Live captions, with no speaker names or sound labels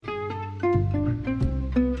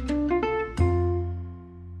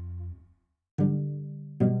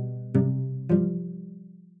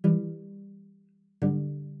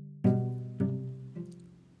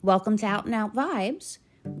Welcome to Out and Out Vibes.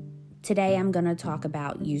 Today I'm going to talk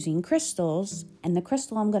about using crystals, and the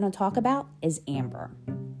crystal I'm going to talk about is amber.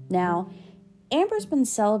 Now, amber's been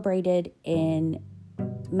celebrated in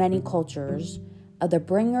many cultures as the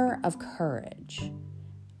bringer of courage,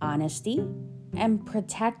 honesty, and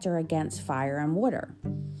protector against fire and water.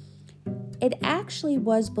 It actually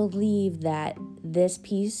was believed that this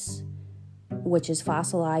piece, which is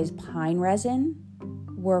fossilized pine resin,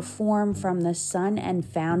 were formed from the sun and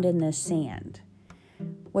found in the sand,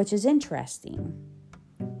 which is interesting.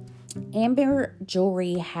 Amber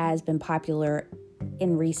jewelry has been popular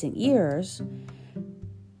in recent years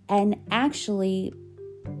and actually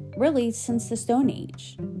really since the Stone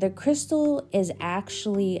Age. The crystal is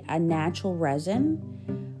actually a natural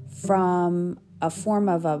resin from a form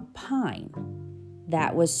of a pine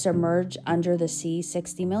that was submerged under the sea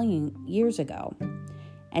 60 million years ago.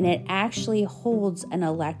 And it actually holds an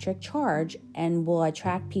electric charge and will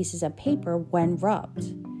attract pieces of paper when rubbed.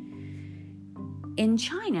 In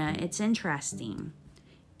China, it's interesting.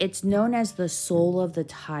 It's known as the soul of the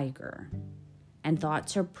tiger and thought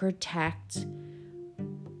to protect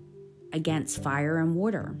against fire and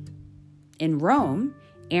water. In Rome,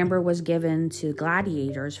 amber was given to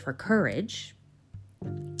gladiators for courage.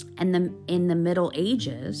 And in the Middle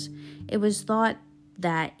Ages, it was thought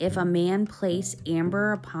that if a man placed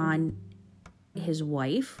amber upon his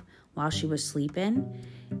wife while she was sleeping,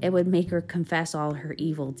 it would make her confess all her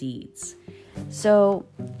evil deeds. So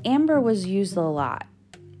amber was used a lot.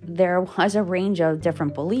 There was a range of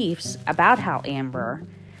different beliefs about how amber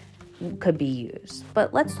could be used.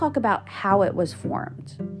 But let's talk about how it was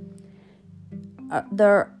formed.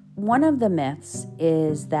 One of the myths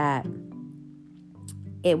is that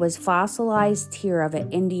it was fossilized tear of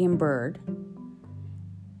an Indian bird,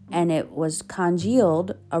 and it was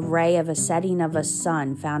congealed a ray of a setting of a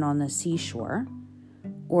sun found on the seashore.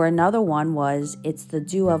 Or another one was it's the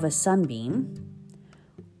dew of a sunbeam.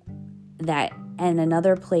 And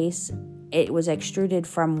another place it was extruded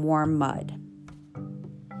from warm mud.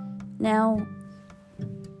 Now,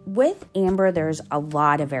 with amber, there's a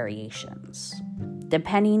lot of variations.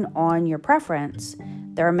 Depending on your preference,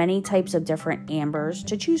 there are many types of different ambers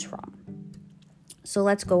to choose from. So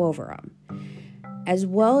let's go over them. As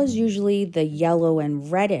well as usually the yellow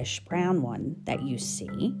and reddish brown one that you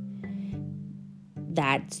see.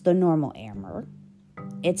 That's the normal amber.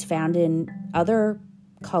 It's found in other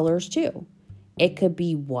colors too. It could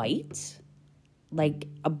be white,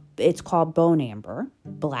 it's called bone amber,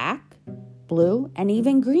 black, blue, and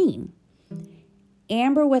even green.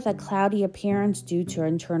 Amber with a cloudy appearance due to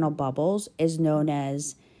internal bubbles is known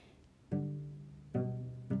as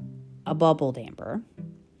a bubbled amber.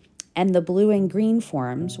 And the blue and green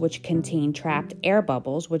forms, which contain trapped air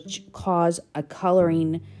bubbles, which cause a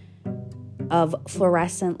coloring of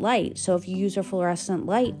fluorescent light. So if you use a fluorescent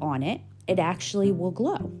light on it, it actually will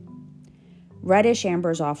glow. Reddish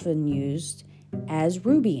amber is often used as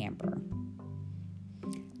ruby amber.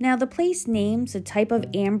 Now, the place names the type of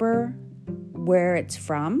amber, where it's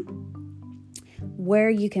from, where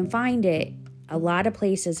you can find it. A lot of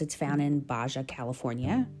places it's found in Baja,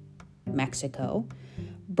 California, Mexico.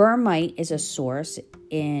 Burmite is a source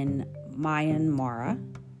in Myanmar,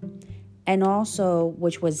 and also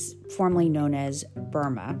which was formerly known as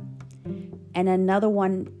Burma, and another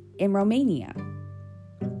one in Romania.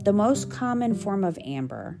 The most common form of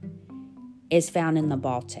amber is found in the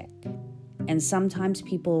Baltic, and sometimes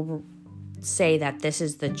people say that this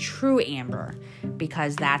is the true amber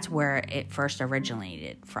because that's where it first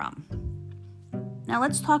originated from. Now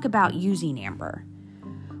let's talk about using amber.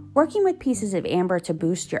 Working with pieces of amber to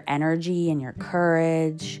boost your energy and your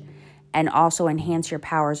courage and also enhance your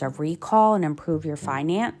powers of recall and improve your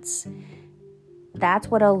finance. That's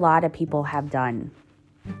what a lot of people have done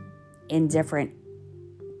in different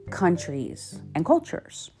countries and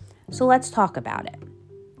cultures. So let's talk about it.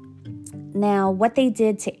 Now, what they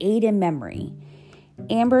did to aid in memory.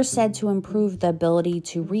 Amber said to improve the ability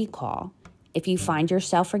to recall. If you find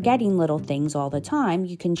yourself forgetting little things all the time,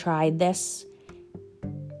 you can try this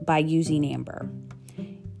by using amber.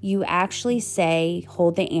 You actually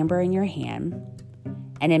hold the amber in your hand,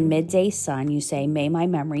 and in midday sun, you say, "May my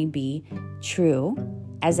memory be true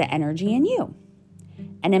as the energy in you."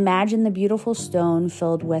 And imagine the beautiful stone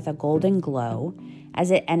filled with a golden glow as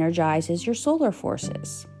it energizes your solar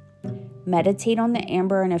forces. Meditate on the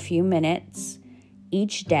amber in a few minutes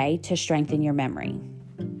each day to strengthen your memory.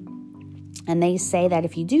 And they say that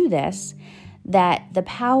if you do this, that the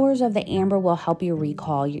powers of the amber will help you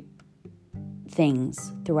recall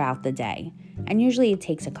things throughout the day. And usually it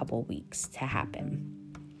takes a couple weeks to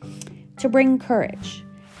happen. To bring courage.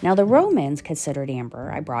 Now, the Romans considered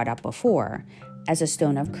amber, I brought up before, as a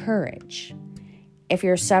stone of courage. If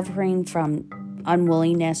you're suffering from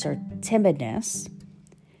unwillingness or timidness,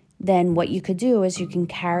 then what you could do is you can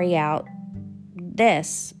carry out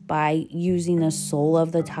this by using the soul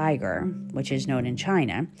of the tiger, which is known in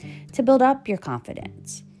China, to build up your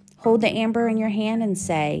confidence. Hold the amber in your hand and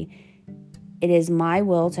say, "It is my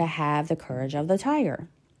will to have the courage of the tiger,"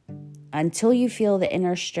 until you feel the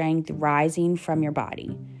inner strength rising from your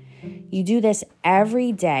body. You do this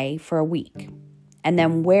every day for a week, and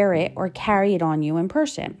then wear it or carry it on you in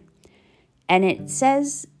person. And it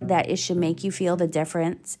says that it should make you feel the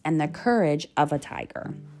difference and the courage of a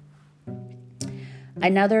tiger.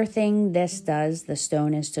 Another thing this does, the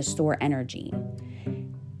stone, is to store energy.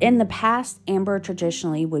 In the past, amber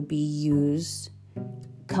traditionally would be used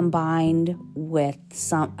combined with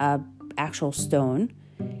some actual stone,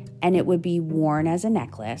 and it would be worn as a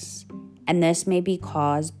necklace. And this may be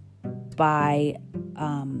caused by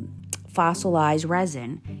fossilized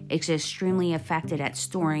resin. It's extremely effective at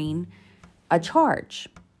storing a charge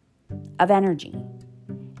of energy.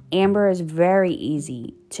 Amber is very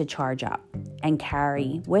easy to charge up and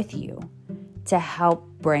carry with you to help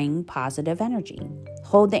bring positive energy.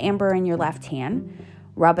 Hold the amber in your left hand,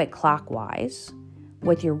 rub it clockwise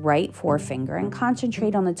with your right forefinger, and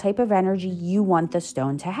concentrate on the type of energy you want the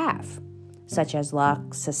stone to have, such as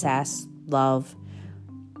luck, success, love.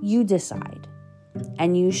 You decide.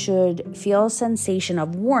 And you should feel a sensation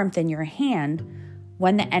of warmth in your hand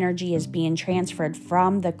when the energy is being transferred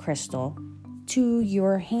from the crystal to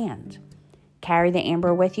your hand. Carry the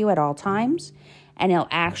amber with you at all times, and it'll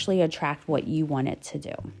actually attract what you want it to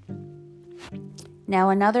do. Now,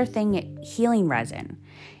 another thing, healing resin.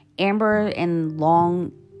 Amber in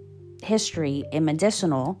long history in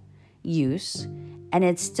medicinal use, and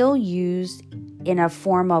it's still used in a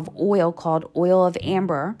form of oil called oil of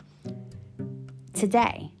amber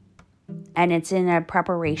today. And it's in a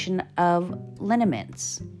preparation of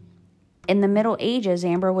liniments. In the Middle Ages,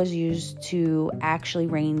 amber was used to actually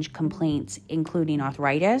range complaints, including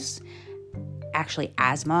arthritis, actually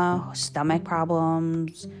asthma, stomach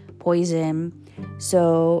problems, poison.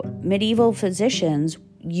 So medieval physicians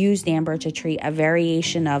used amber to treat a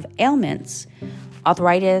variation of ailments,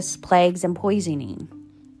 arthritis, plagues, and poisoning.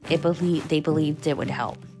 They believed it would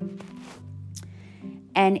help.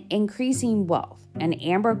 And increasing wealth. An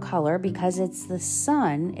amber color, because it's the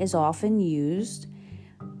sun, is often used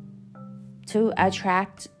to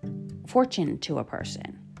attract fortune to a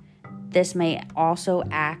person. This may also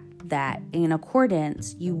act that in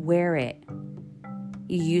accordance, you wear it.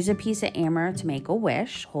 You use a piece of amber to make a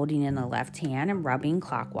wish, holding in the left hand and rubbing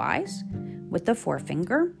clockwise with the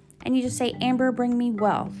forefinger. And you just say, "Amber, bring me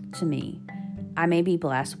wealth to me. I may be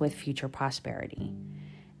blessed with future prosperity."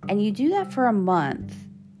 And you do that for a month.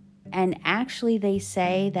 And actually, they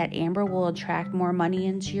say that amber will attract more money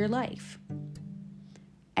into your life.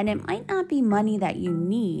 And it might not be money that you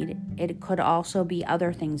need. It could also be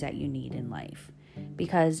other things that you need in life.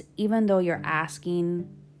 Because even though you're asking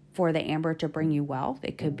for the amber to bring you wealth,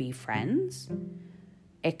 it could be friends.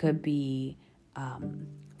 It could be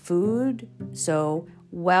food. So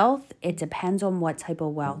wealth, it depends on what type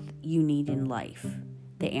of wealth you need in life.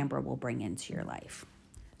 The amber will bring into your life.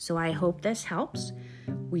 So I hope this helps.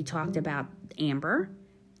 We talked about amber,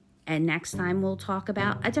 and next time we'll talk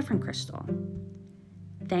about a different crystal.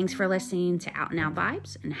 Thanks for listening to Out and Out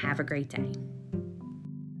Vibes, and have a great day.